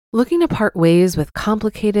Looking to part ways with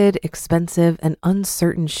complicated, expensive, and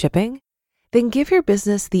uncertain shipping? Then give your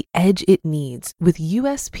business the edge it needs with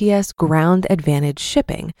USPS Ground Advantage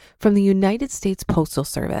shipping from the United States Postal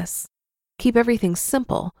Service. Keep everything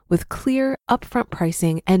simple with clear, upfront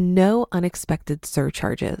pricing and no unexpected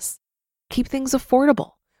surcharges. Keep things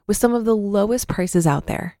affordable with some of the lowest prices out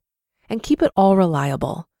there. And keep it all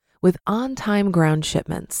reliable with on-time ground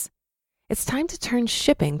shipments. It's time to turn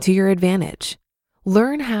shipping to your advantage.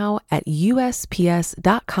 Learn how at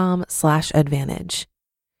USPS.com/advantage.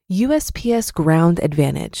 USPS Ground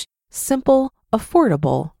Advantage. Simple,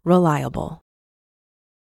 affordable, reliable.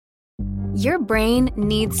 Your brain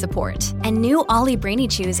needs support, and new Ollie Brainy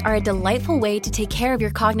Chews are a delightful way to take care of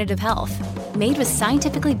your cognitive health. Made with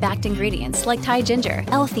scientifically backed ingredients like Thai ginger,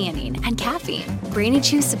 L-theanine, and caffeine, Brainy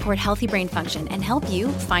Chews support healthy brain function and help you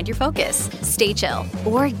find your focus, stay chill,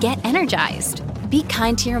 or get energized. Be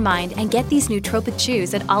kind to your mind and get these nootropic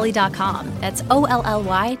chews at ollie.com. That's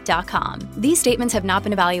OLLY.com. These statements have not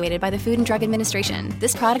been evaluated by the Food and Drug Administration.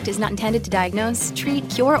 This product is not intended to diagnose, treat,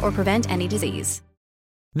 cure, or prevent any disease.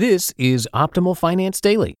 This is Optimal Finance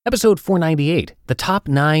Daily, episode 498, The Top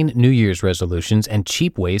 9 New Year's Resolutions and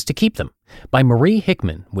Cheap Ways to Keep Them, by Marie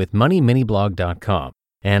Hickman with MoneyMiniBlog.com.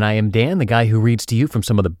 And I am Dan, the guy who reads to you from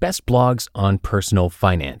some of the best blogs on personal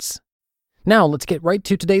finance. Now let's get right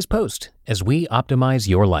to today's post as we optimize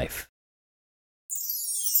your life.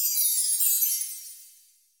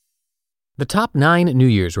 The Top 9 New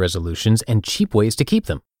Year's Resolutions and Cheap Ways to Keep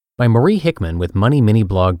Them, by Marie Hickman with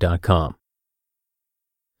MoneyMiniBlog.com.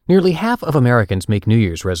 Nearly half of Americans make New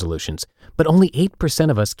Year's resolutions, but only 8%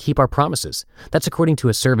 of us keep our promises. That's according to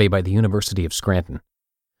a survey by the University of Scranton.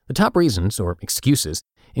 The top reasons, or excuses,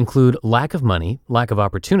 include lack of money, lack of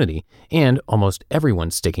opportunity, and, almost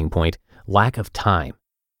everyone's sticking point, lack of time.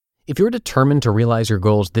 If you're determined to realize your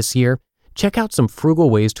goals this year, check out some frugal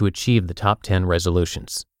ways to achieve the top 10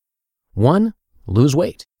 resolutions. 1. Lose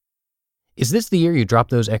weight. Is this the year you drop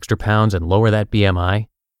those extra pounds and lower that BMI?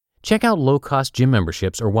 Check out low-cost gym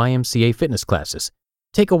memberships or YMCA fitness classes.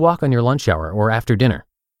 Take a walk on your lunch hour or after dinner.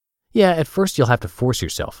 Yeah, at first you'll have to force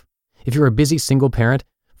yourself. If you're a busy single parent,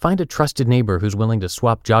 find a trusted neighbor who's willing to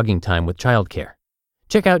swap jogging time with childcare.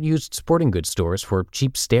 Check out used sporting goods stores for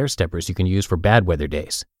cheap stair-steppers you can use for bad weather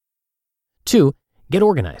days. 2. Get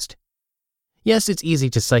organized. Yes, it's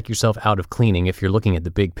easy to psych yourself out of cleaning if you're looking at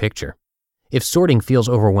the big picture. If sorting feels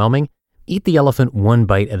overwhelming, eat the elephant one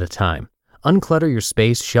bite at a time. Unclutter your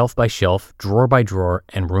space shelf by shelf, drawer by drawer,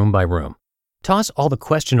 and room by room. Toss all the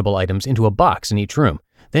questionable items into a box in each room,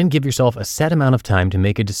 then give yourself a set amount of time to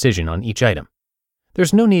make a decision on each item.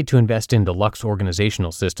 There's no need to invest in deluxe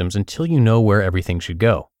organizational systems until you know where everything should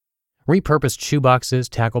go. Repurposed shoeboxes,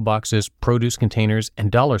 tackle boxes, produce containers, and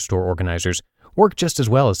dollar store organizers work just as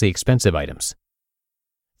well as the expensive items.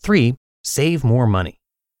 3. Save more money.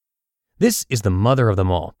 This is the mother of them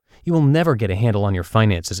all. You will never get a handle on your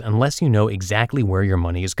finances unless you know exactly where your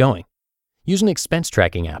money is going. Use an expense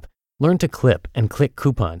tracking app, learn to clip and click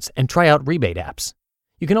coupons, and try out rebate apps.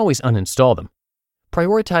 You can always uninstall them.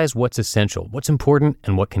 Prioritize what's essential, what's important,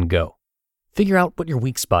 and what can go. Figure out what your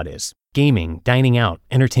weak spot is: gaming, dining out,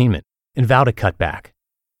 entertainment, and vow to cut back.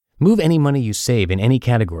 Move any money you save in any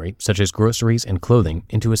category, such as groceries and clothing,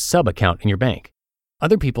 into a sub-account in your bank.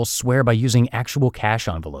 Other people swear by using actual cash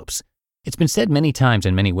envelopes. It's been said many times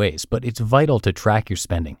in many ways, but it's vital to track your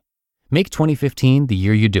spending. Make 2015 the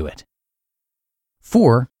year you do it.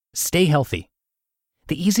 4. Stay healthy.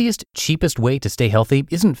 The easiest, cheapest way to stay healthy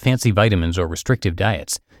isn't fancy vitamins or restrictive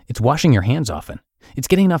diets. It's washing your hands often. It's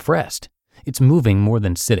getting enough rest. It's moving more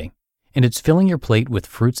than sitting. And it's filling your plate with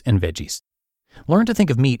fruits and veggies. Learn to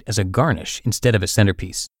think of meat as a garnish instead of a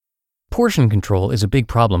centerpiece. Portion control is a big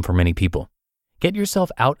problem for many people. Get yourself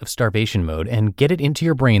out of starvation mode and get it into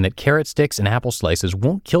your brain that carrot sticks and apple slices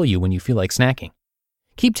won't kill you when you feel like snacking.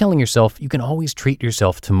 Keep telling yourself you can always treat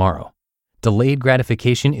yourself tomorrow. Delayed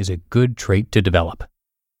gratification is a good trait to develop.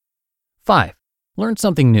 5. Learn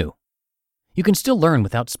something new. You can still learn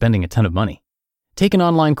without spending a ton of money. Take an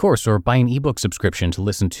online course or buy an ebook subscription to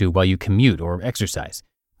listen to while you commute or exercise.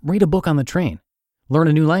 Read a book on the train. Learn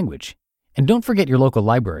a new language. And don't forget your local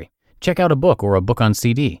library. Check out a book or a book on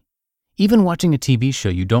CD. Even watching a TV show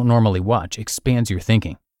you don't normally watch expands your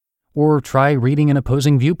thinking. Or try reading an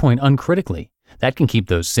opposing viewpoint uncritically. That can keep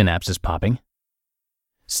those synapses popping.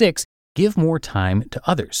 6. Give more time to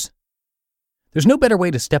others. There's no better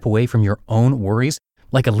way to step away from your own worries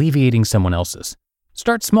like alleviating someone else's.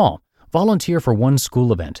 Start small. Volunteer for one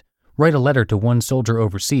school event. Write a letter to one soldier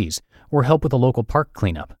overseas, or help with a local park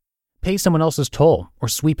cleanup. Pay someone else's toll or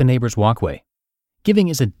sweep a neighbor's walkway. Giving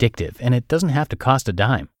is addictive, and it doesn't have to cost a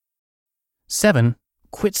dime. 7.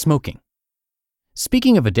 quit smoking.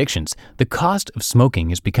 Speaking of addictions, the cost of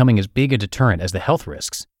smoking is becoming as big a deterrent as the health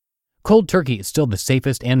risks. Cold turkey is still the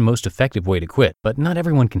safest and most effective way to quit, but not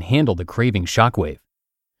everyone can handle the craving shockwave.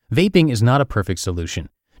 Vaping is not a perfect solution.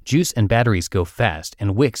 Juice and batteries go fast,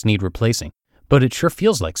 and wicks need replacing, but it sure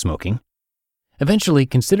feels like smoking. Eventually,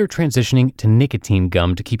 consider transitioning to nicotine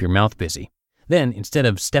gum to keep your mouth busy. Then, instead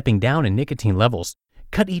of stepping down in nicotine levels,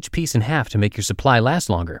 cut each piece in half to make your supply last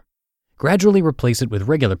longer. Gradually replace it with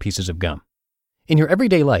regular pieces of gum. In your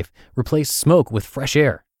everyday life, replace smoke with fresh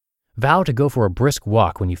air. Vow to go for a brisk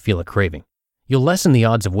walk when you feel a craving. You'll lessen the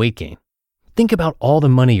odds of weight gain. Think about all the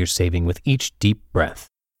money you're saving with each deep breath.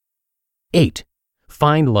 8.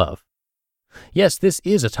 Find love. Yes, this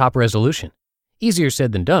is a top resolution. Easier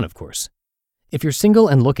said than done, of course. If you're single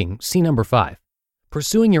and looking, see number 5.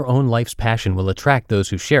 Pursuing your own life's passion will attract those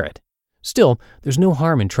who share it. Still, there's no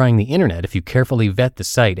harm in trying the internet if you carefully vet the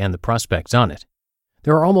site and the prospects on it.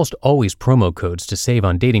 There are almost always promo codes to save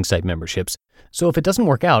on dating site memberships, so if it doesn't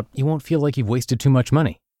work out, you won't feel like you've wasted too much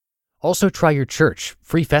money. Also try your church,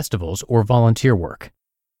 free festivals, or volunteer work.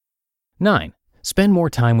 9. Spend more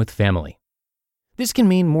time with family. This can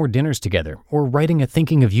mean more dinners together or writing a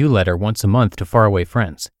thinking of you letter once a month to faraway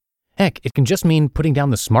friends. Heck, it can just mean putting down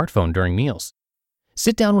the smartphone during meals.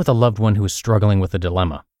 Sit down with a loved one who is struggling with a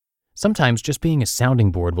dilemma. Sometimes just being a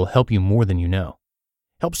sounding board will help you more than you know.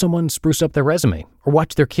 Help someone spruce up their resume or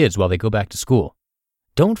watch their kids while they go back to school.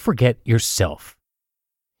 Don't forget yourself.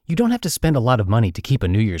 You don't have to spend a lot of money to keep a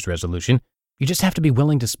New Year's resolution. You just have to be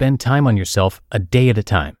willing to spend time on yourself a day at a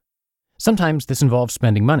time. Sometimes this involves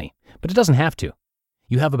spending money, but it doesn't have to.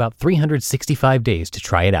 You have about 365 days to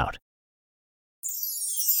try it out.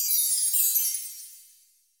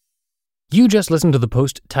 You just listened to the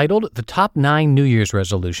post titled The Top 9 New Year's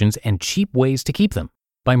Resolutions and Cheap Ways to Keep Them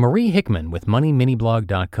by Marie Hickman with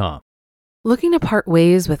MoneyMiniBlog.com. Looking to part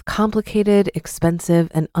ways with complicated, expensive,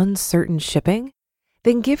 and uncertain shipping?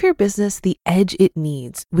 Then give your business the edge it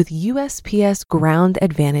needs with USPS Ground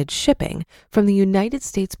Advantage shipping from the United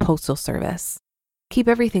States Postal Service. Keep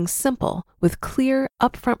everything simple with clear,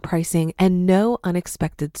 upfront pricing and no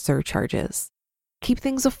unexpected surcharges. Keep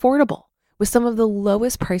things affordable with some of the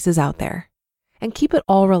lowest prices out there. And keep it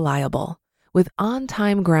all reliable with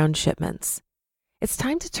on-time ground shipments. It's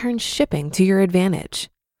time to turn shipping to your advantage.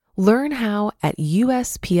 Learn how at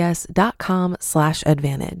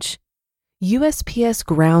USPS.com/advantage. USPS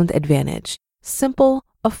Ground Advantage. Simple,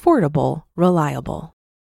 affordable, reliable.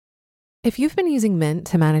 If you've been using Mint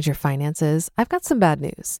to manage your finances, I've got some bad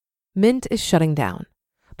news. Mint is shutting down.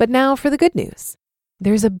 But now for the good news.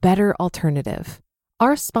 There's a better alternative.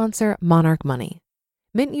 Our sponsor, Monarch Money.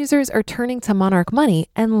 Mint users are turning to Monarch Money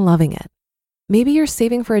and loving it. Maybe you're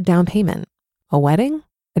saving for a down payment, a wedding,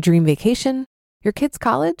 a dream vacation, your kids'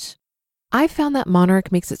 college. I've found that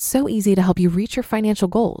Monarch makes it so easy to help you reach your financial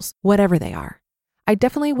goals, whatever they are. I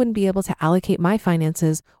definitely wouldn't be able to allocate my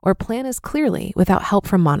finances or plan as clearly without help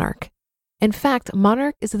from Monarch. In fact,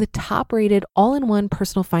 Monarch is the top-rated all-in-one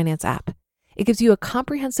personal finance app. It gives you a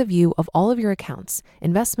comprehensive view of all of your accounts,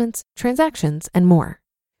 investments, transactions, and more.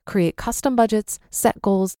 Create custom budgets, set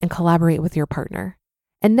goals, and collaborate with your partner.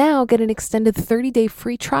 And now get an extended 30-day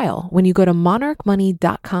free trial when you go to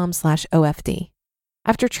monarchmoney.com/OFD.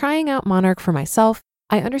 After trying out Monarch for myself,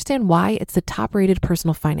 I understand why it's the top-rated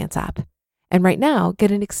personal finance app. And right now,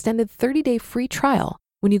 get an extended 30-day free trial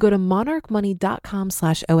when you go to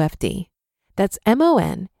monarchmoney.com/OFD. That's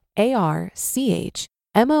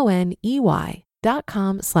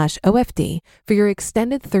monarchmoney.com/OFD for your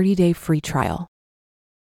extended 30-day free trial.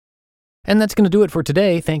 And that's going to do it for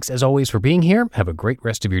today. Thanks as always for being here. Have a great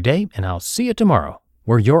rest of your day, and I'll see you tomorrow,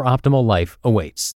 where your optimal life awaits.